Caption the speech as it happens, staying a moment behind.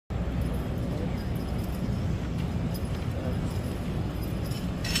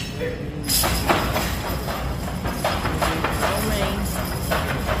Oh, man.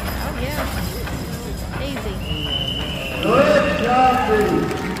 Oh, yeah. Easy. Good job, Steve.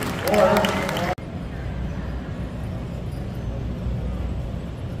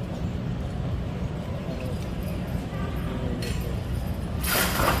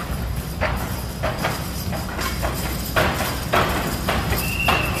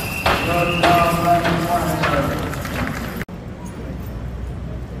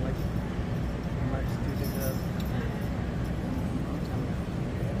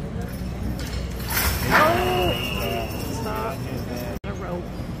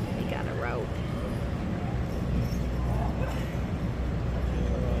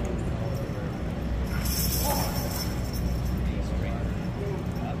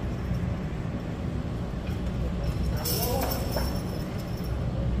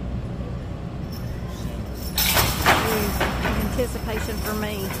 Anticipation for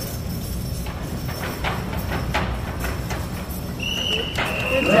me.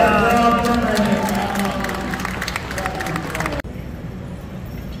 Good job.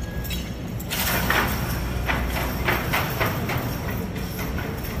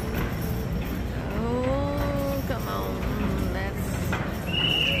 Oh, come on. That's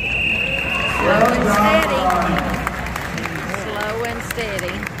slow and steady. Slow and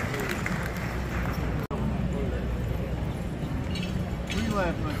steady.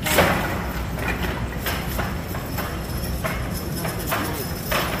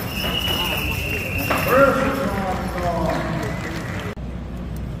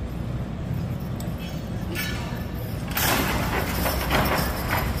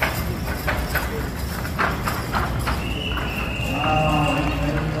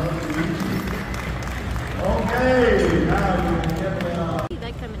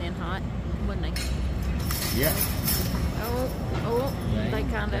 They coming in hot, wouldn't they? Yeah. Oh, they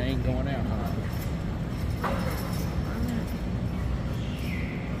kind of. They ain't going out hot.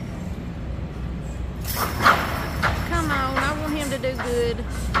 Come on, I want him to do good.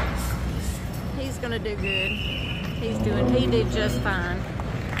 He's gonna do good. He did just fine.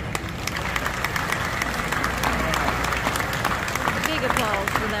 Big applause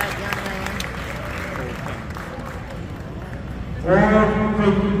for that young man.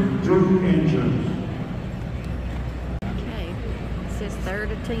 4 inches. Okay, it's his third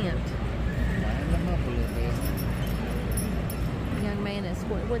attempt. Line them up a little bit. The young man is,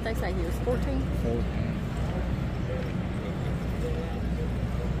 what'd they say he was 14? 14.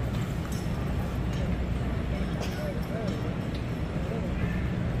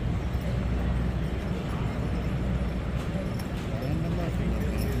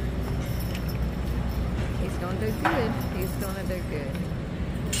 He's gonna do good. He's gonna do good.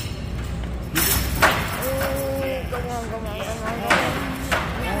 Oh, go on, go on, go on, go on.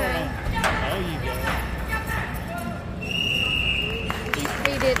 Okay. There you go.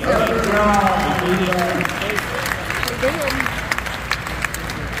 He did go good. He did.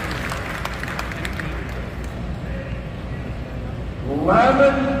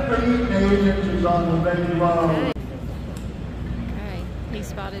 11 feet 8 inches on the baby ball. Okay, he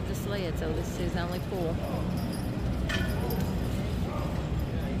spotted the sled, so this is his only pull.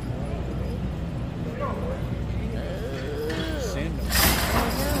 Send them.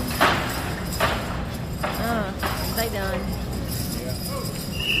 They done.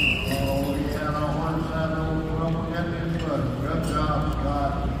 Oh, yeah, I want to get this one. Good job,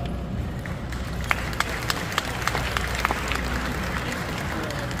 Scott.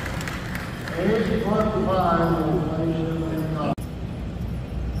 Eight 45 will place him in the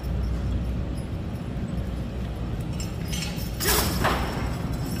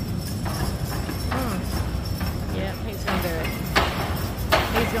Yeah, he's gonna do it.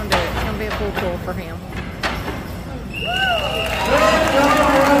 He's gonna do it. It's gonna be a full pull for him.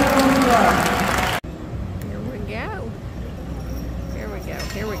 Here we go. Here we go.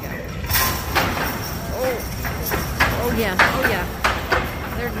 Here we go. Oh. Oh yeah. Oh yeah.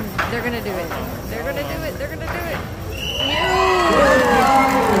 They're gonna do it. They're gonna do it. They're gonna do it.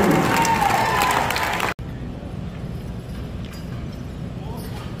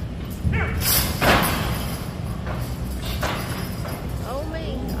 Oh me.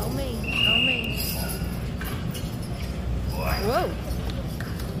 Oh me. Oh me. Whoa.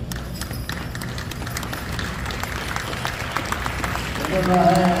 Give him a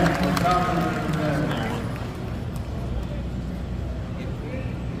hand for confidence there.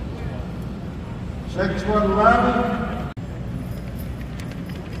 6 foot 11.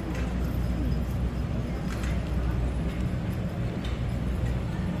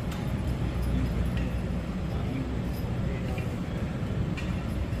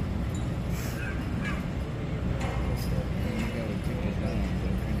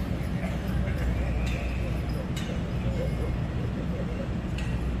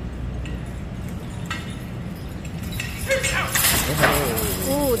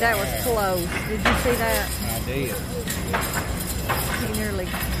 Oh, that was close. Did you see that? I did.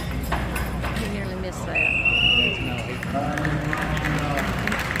 He nearly missed that. No,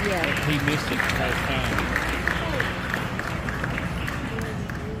 Yeah. he missed it the first time.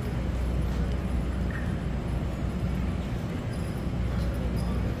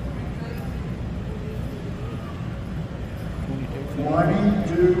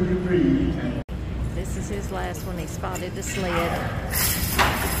 $22 degrees. This is his last one. He spotted the sled.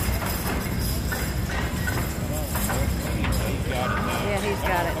 He's got it now. Yeah, he's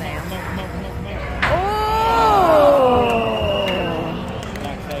got it now. No. Oh!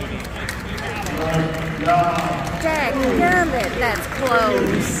 Like Sadie. Dadgummit, that's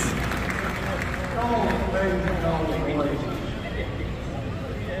close.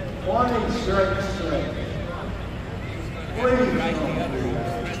 26 seconds. Please.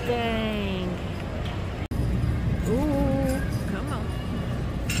 Dang. Ooh, come on.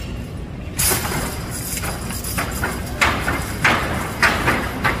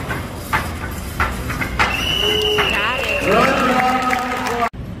 Got it.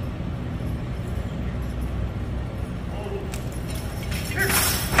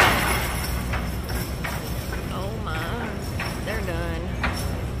 Oh my, they're done.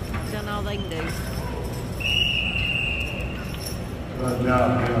 Done all they can do. Good job,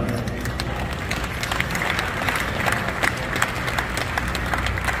 yeah.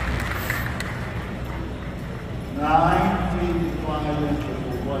 Nine feet 5 inches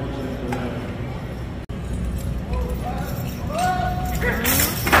for what's in the left.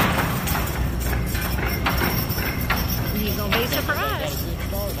 You're gonna be surprised.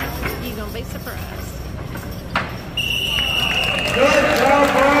 You're gonna be surprised. Good job,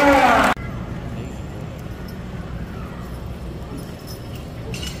 Brian!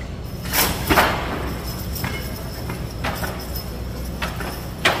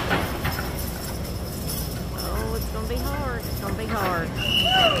 Oh, it's gonna be hard. It's gonna be hard.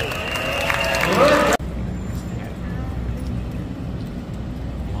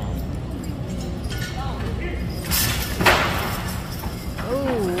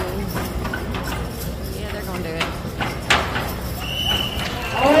 Ooh. Yeah, they're gonna do it.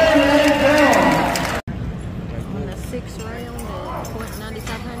 On the 6th round at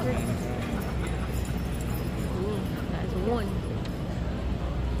 9,500. Ooh, that's one.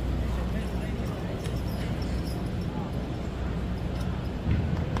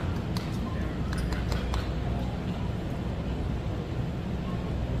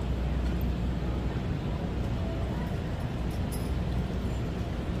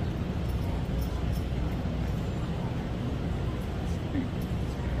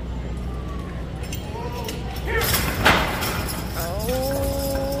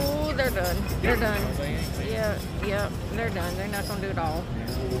 Oh, they're done. They're done. Yeah, they're done. They're not gonna do it all.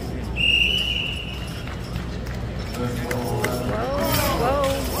 Whoa.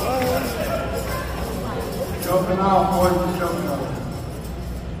 Choking off, boys, choking off.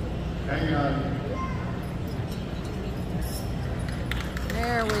 Hang on.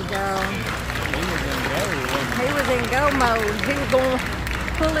 There we go. He was in go, wasn't He was in go mode. He was going to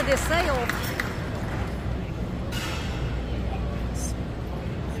pull it himself.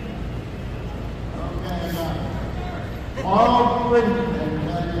 All three and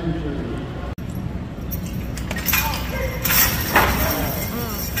cut into.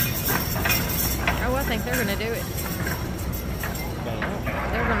 Oh, I think they're going to do it.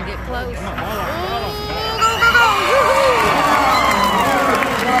 They're going to get close. Go, go, go!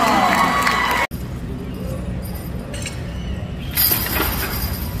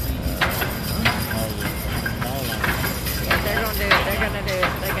 Yeah, they're going to do it. They're going to do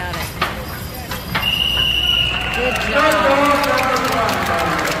it. They got it. Good job.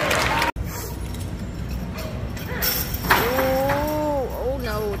 Oh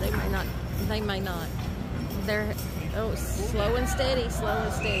no, they may not. They may not. They're slow and steady, slow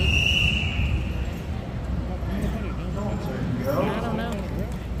and steady. I don't know.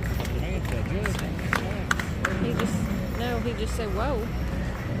 He just said whoa.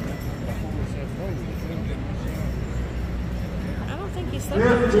 I don't think he said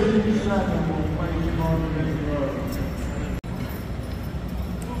that. 15 seconds will place him on this road.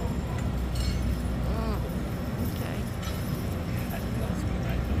 Okay.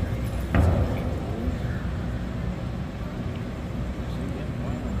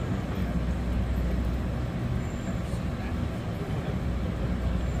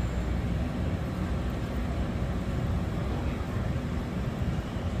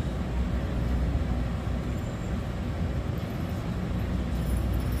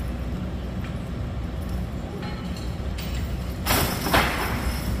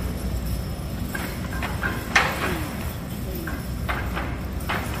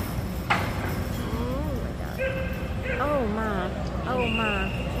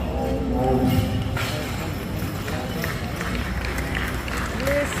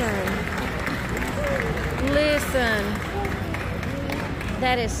 son.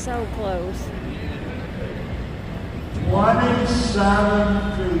 That is so close.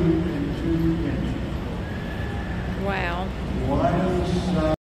 27 feet and 2 inches. Wow. 27.